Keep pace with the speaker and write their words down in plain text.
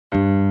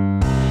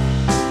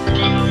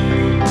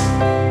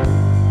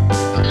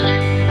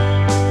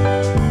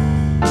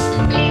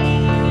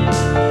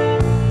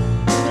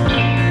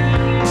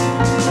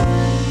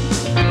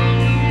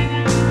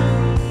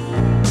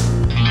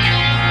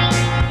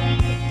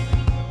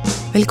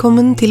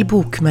Velkommen til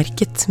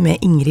Bokmerket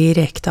med Ingrid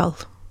Rekdal.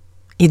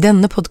 I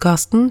denne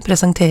podcasten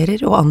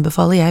presenterer og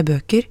anbefaler jeg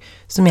bøker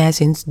som jeg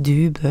synes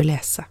du bør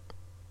lese.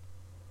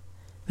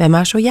 Hvem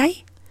er så jeg?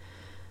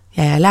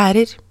 Jeg er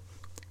lærer,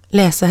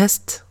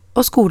 lesehest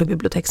og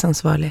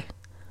skolebiblioteksansvarlig,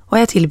 og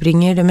jeg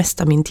tilbringer det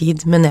meste av min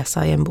tid med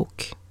nesa i en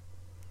bok.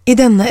 I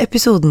denne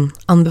episoden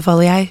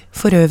anbefaler jeg,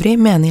 for øvrig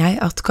mener jeg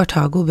at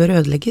Kartago bør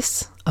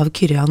ødelegges, av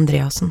Kyrre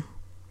Andreassen.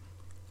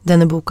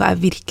 Denne boka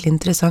er virkelig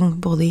interessant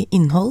både i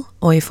innhold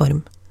og i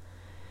form.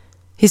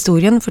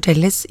 Historien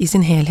fortelles i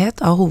sin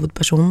helhet av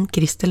hovedpersonen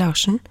Christer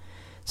Larsen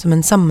som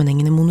en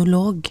sammenhengende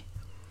monolog.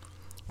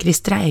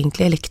 Christer er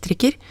egentlig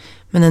elektriker,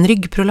 men en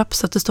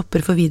ryggprolaps satte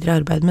stopper for videre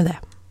arbeid med det.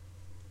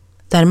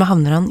 Dermed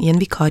havner han i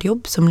en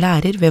vikarjobb som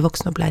lærer ved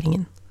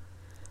voksenopplæringen.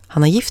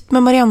 Han er gift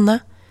med Marianne,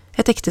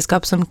 et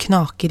ekteskap som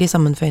knaker i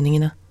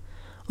sammenføyningene,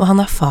 og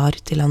han er far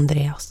til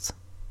Andreas.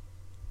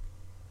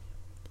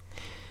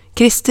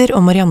 Christer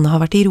og Marianne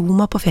har vært i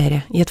Roma på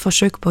ferie i et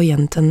forsøk på å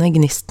gjentenne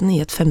gnisten i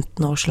et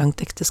 15 års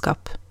langt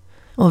ekteskap.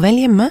 Og vel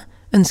hjemme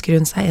ønsker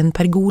hun seg en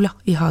pergola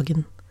i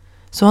hagen,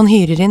 så han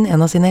hyrer inn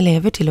en av sine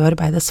elever til å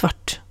arbeide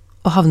svart,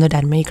 og havner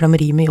dermed i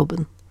klammeri med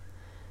jobben.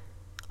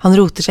 Han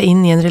roter seg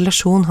inn i en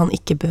relasjon han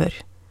ikke bør.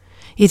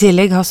 I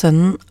tillegg har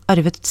sønnen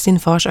arvet sin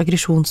fars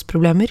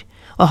aggresjonsproblemer,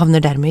 og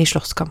havner dermed i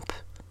slåsskamp.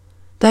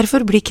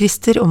 Derfor blir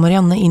Christer og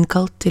Marianne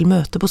innkalt til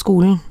møte på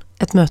skolen,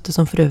 et møte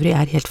som for øvrig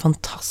er helt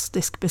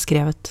fantastisk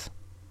beskrevet.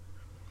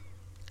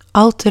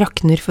 Alt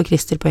rakner for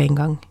Christer på en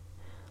gang,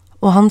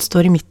 og han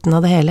står i midten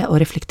av det hele og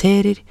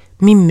reflekterer,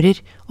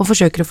 mimrer og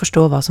forsøker å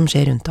forstå hva som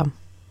skjer rundt ham.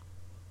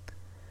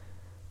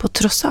 På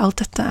tross av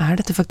alt dette er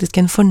dette faktisk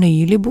en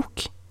fornøyelig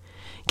bok.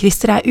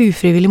 Christer er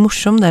ufrivillig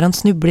morsom der han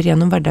snubler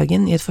gjennom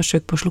hverdagen i et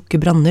forsøk på å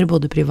slukke branner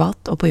både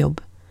privat og på jobb.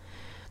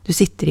 Du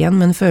sitter igjen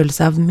med en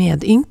følelse av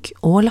medynk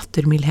og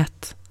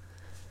lattermildhet.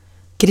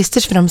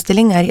 Christers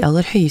framstilling er i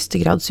aller høyeste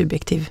grad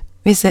subjektiv.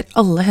 Vi ser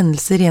alle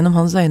hendelser gjennom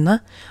hans øyne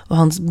og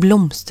hans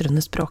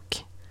blomstrende språk.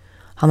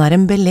 Han er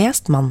en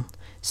belest mann,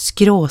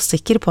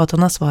 skråsikker på at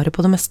han har svaret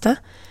på det meste,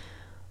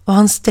 og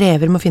han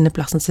strever med å finne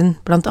plassen sin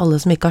blant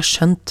alle som ikke har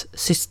skjønt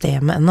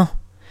systemet ennå,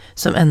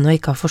 som ennå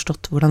ikke har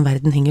forstått hvordan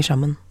verden henger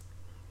sammen.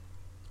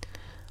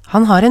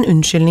 Han har en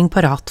unnskyldning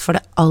parat for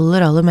det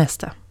aller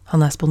meste.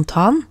 Han er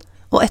spontan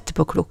og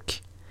etterpåklok.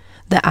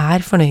 Det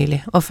er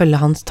fornøyelig å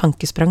følge hans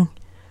tankesprang.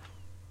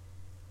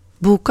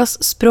 Bokas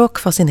språk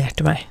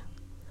fascinerte meg.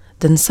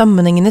 Den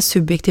sammenhengende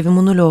subjektive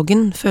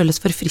monologen føles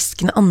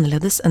forfriskende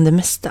annerledes enn det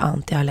meste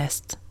annet jeg har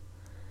lest.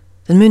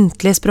 Den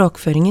muntlige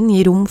språkføringen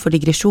gir rom for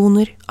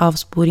digresjoner,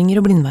 avsporinger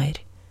og blindveier.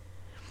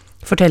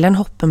 Fortelleren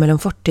hopper mellom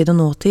fortid og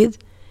nåtid,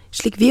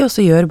 slik vi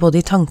også gjør både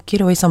i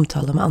tanker og i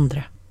samtaler med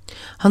andre.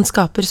 Han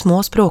skaper små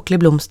språklige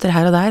blomster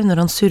her og der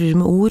når han surrer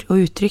med ord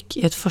og uttrykk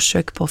i et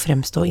forsøk på å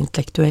fremstå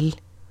intellektuell.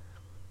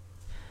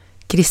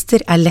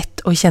 Christer er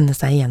lett å kjenne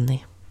seg igjen i.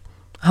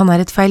 Han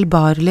er et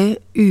feilbarlig,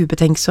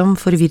 ubetenksom,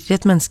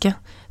 forvirret menneske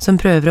som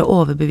prøver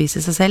å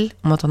overbevise seg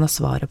selv om at han har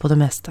svaret på det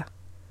meste.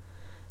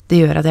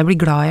 Det gjør at jeg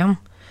blir glad i ham,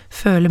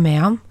 føler med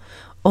ham,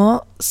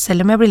 og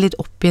selv om jeg blir litt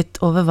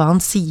oppgitt over hva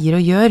han sier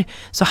og gjør,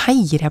 så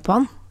heier jeg på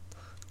han.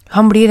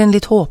 Han blir den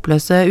litt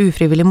håpløse,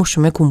 ufrivillig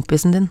morsomme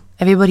kompisen din.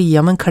 Jeg vil bare gi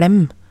ham en klem,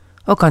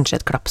 og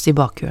kanskje et klaps i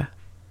bakhuet.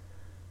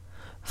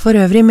 For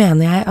øvrig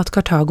mener jeg at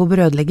Kartago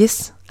bør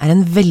ødelegges er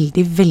en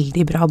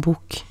veldig bra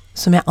bok,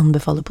 som jeg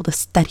anbefaler på det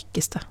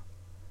sterkeste.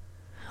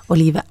 Og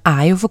livet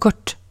er jo for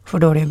kort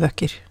for dårlige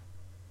bøker.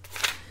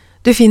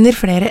 Du finner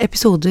flere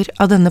episoder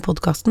av denne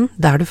podcasten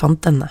der du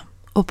fant denne,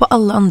 og på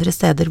alle andre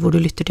steder hvor du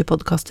lytter til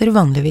podcaster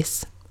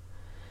vanligvis.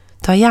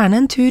 Ta gjerne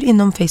en tur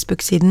innom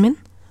Facebook-siden min,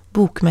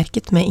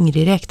 Bokmerket med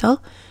Ingrid Rekdal,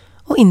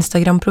 og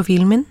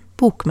Instagram-profilen min,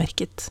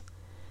 Bokmerket.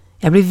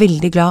 Jeg blir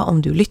veldig glad om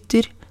du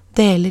lytter,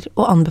 deler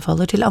og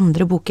anbefaler til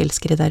andre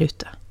bokelskere der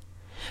ute.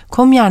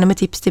 Kom gjerne med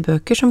tips til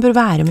bøker som bør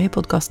være med i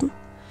podcasten.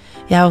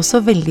 Jeg er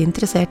også veldig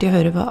interessert i å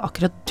høre hva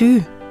akkurat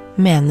du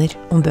mener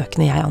om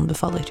bøkene jeg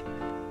anbefaler.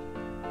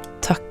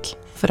 Takk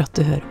for at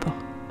du hører på.